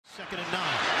Second and 9.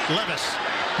 Levis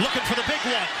looking for the big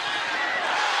one.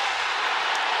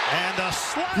 And a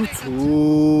sliding.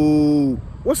 Ooh,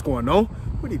 what's going on?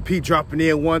 WittyP dropping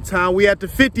in one time. We at the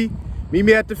 50. Meet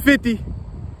me at the 50.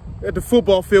 At the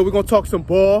football field. We're going to talk some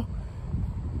ball.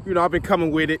 You know, I've been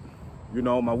coming with it. You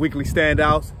know, my weekly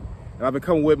standouts. And I've been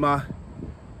coming with my,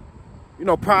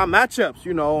 prime matchups,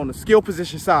 on the skill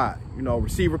position side.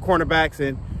 Receiver, cornerbacks.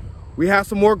 And we have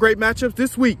some more great matchups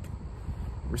this week.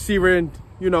 Receiver and,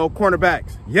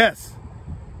 cornerbacks. Yes.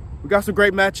 We got some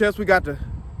great matchups. We got the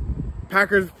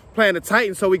Packers playing the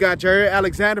Titans. So we got Jaire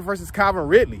Alexander versus Calvin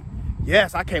Ridley.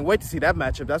 Yes, I can't wait to see that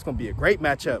matchup. That's going to be a great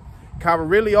matchup. Calvin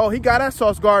Ridley, he got that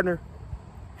Sauce Gardner,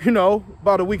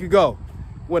 about a week ago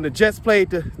when the Jets played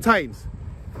the Titans.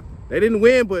 They didn't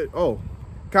win, but,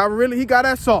 Calvin Ridley, he got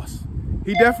that sauce.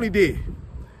 He definitely did.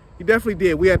 He definitely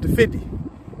did. We at the 50.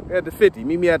 We at the 50.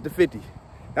 Meet me at the 50.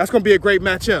 That's going to be a great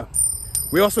matchup.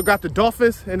 We also got the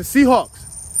Dolphins and the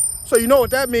Seahawks. So you know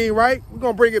what that means, right? We're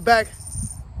going to bring it back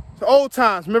to old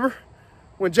times. Remember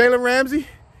when Jalen, Ramsey,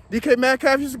 DK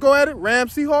Metcalf used to go at it?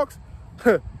 Rams, Seahawks?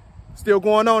 Still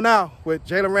going on now with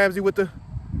Jalen Ramsey with the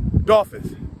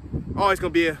Dolphins. Always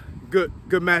going to be a good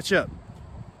matchup.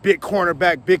 Big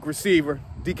cornerback, big receiver,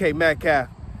 DK Metcalf.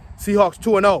 Seahawks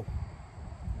 2-0.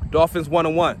 Dolphins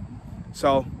 1-1.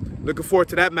 So looking forward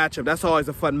to that matchup. That's always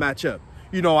a fun matchup.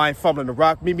 I ain't fumbling the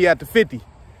rock. Meet me at the 50.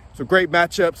 So great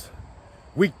matchups.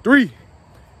 Week 3,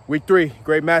 great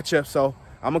matchup. So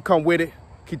I'm going to come with it.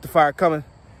 Keep the fire coming.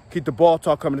 Keep the ball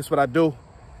talk coming. That's what I do.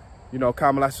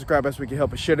 Comment, like, subscribe as we can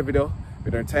help us share the video. If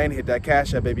you're entertained, hit that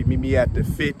cash app, baby. Meet me at the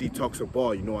 50. Talk some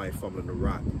ball. I ain't fumbling the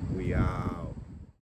rock. We out.